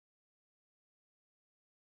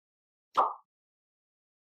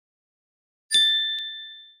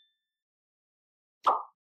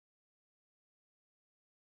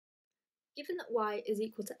Given that y is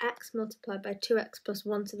equal to x multiplied by 2x plus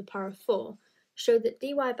 1 to the power of 4, show that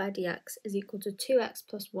dy by dx is equal to 2x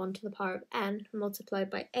plus 1 to the power of n multiplied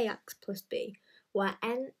by ax plus b, where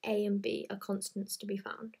n, a and b are constants to be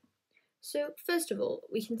found. So first of all,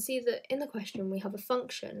 we can see that in the question we have a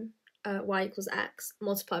function, y equals x,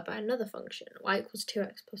 multiplied by another function, y equals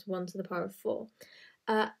 2x plus 1 to the power of 4.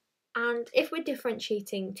 And if we're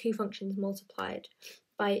differentiating two functions multiplied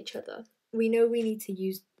by each other, we know we need to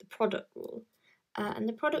use the product rule. And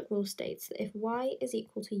the product rule states that if y is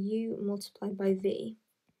equal to u multiplied by v,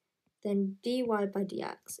 then dy by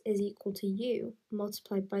dx is equal to u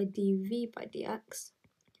multiplied by dv by dx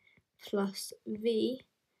plus v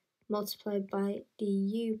multiplied by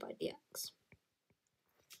du by dx.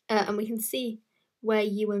 And we can see where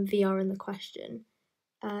u and v are in the question.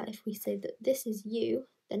 If we say that this is u,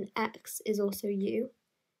 then x is also u,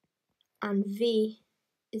 and v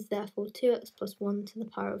is therefore 2x plus 1 to the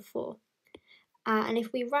power of 4. And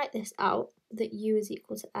if we write this out, that u is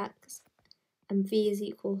equal to x, and v is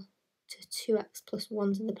equal to 2x plus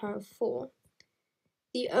 1 to the power of 4,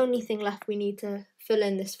 the only thing left we need to fill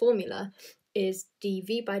in this formula is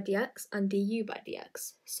dv by dx and du by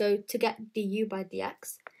dx. So to get du by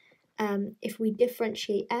dx, if we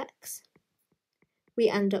differentiate x, we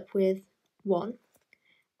end up with 1.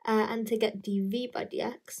 And to get dv by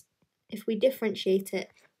dx, if we differentiate it,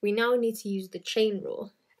 we now need to use the chain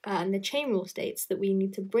rule. And the chain rule states that we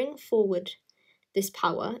need to bring forward this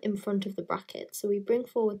power in front of the bracket. So we bring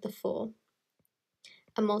forward the 4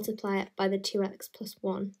 and multiply it by the 2x plus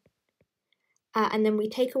 1. And then we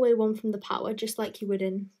take away 1 from the power, just like you would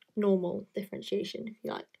in normal differentiation, if you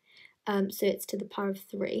like. So it's to the power of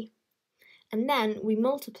 3. And then we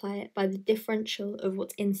multiply it by the differential of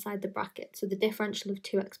what's inside the bracket, so the differential of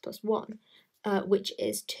 2x plus 1, which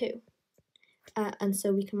is 2. And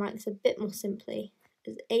so we can write this a bit more simply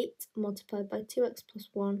as 8 multiplied by 2x plus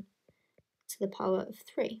 1 to the power of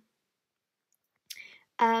 3.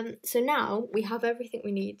 So now we have everything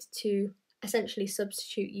we need to essentially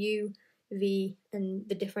substitute u, v, and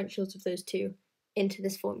the differentials of those two into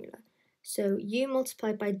this formula. So u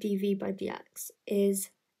multiplied by dv by dx is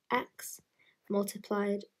x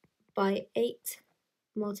multiplied by 8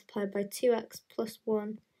 multiplied by 2x plus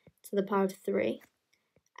 1 to the power of 3,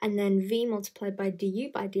 and then v multiplied by du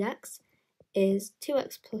by dx is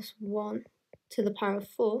 2x plus 1 to the power of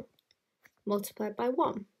 4 multiplied by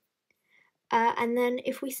 1. And then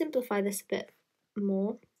if we simplify this a bit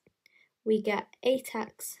more, we get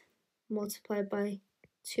 8x multiplied by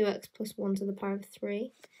 2x plus 1 to the power of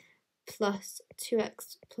 3 plus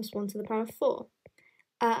 2x plus 1 to the power of 4.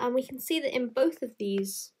 And we can see that in both of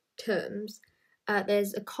these terms,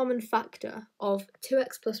 there's a common factor of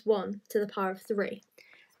 2x plus 1 to the power of 3.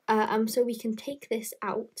 So we can take this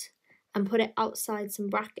out and put it outside some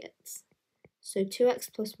brackets. So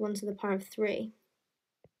 2x plus 1 to the power of 3,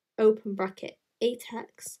 open bracket,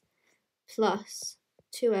 8x plus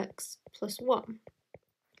 2x plus 1,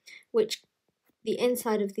 which the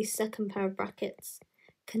inside of the second pair of brackets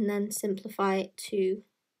can then simplify to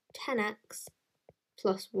 10x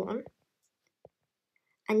plus 1.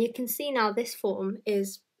 And you can see now this form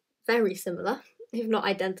is very similar, if not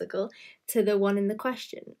identical, to the one in the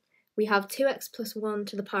question. We have 2x plus 1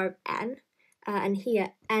 to the power of n, and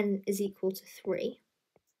here n is equal to 3.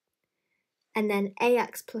 And then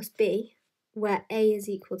ax plus b, where a is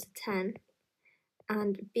equal to 10,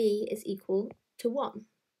 and b is equal to 1.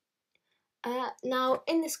 Now,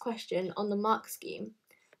 in this question on the mark scheme,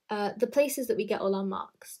 the places that we get all our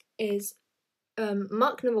marks is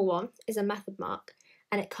mark number 1 is a method mark,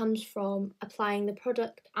 and it comes from applying the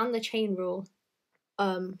product and the chain rule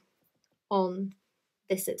on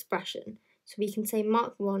this expression. So we can say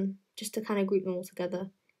mark 1, just to kind of group them all together,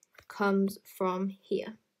 comes from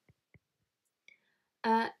here.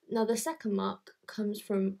 Now the second mark comes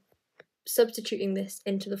from substituting this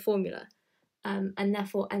into the formula, and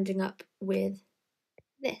therefore ending up with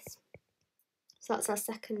this. So that's our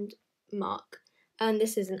second mark, and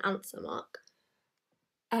this is an answer mark.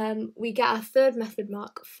 We get our third method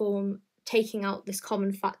mark from taking out this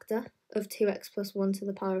common factor of 2x plus 1 to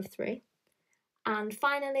the power of 3. And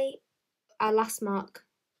finally, our last mark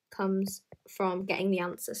comes from getting the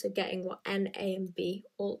answer, so getting what n, a and b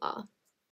all are.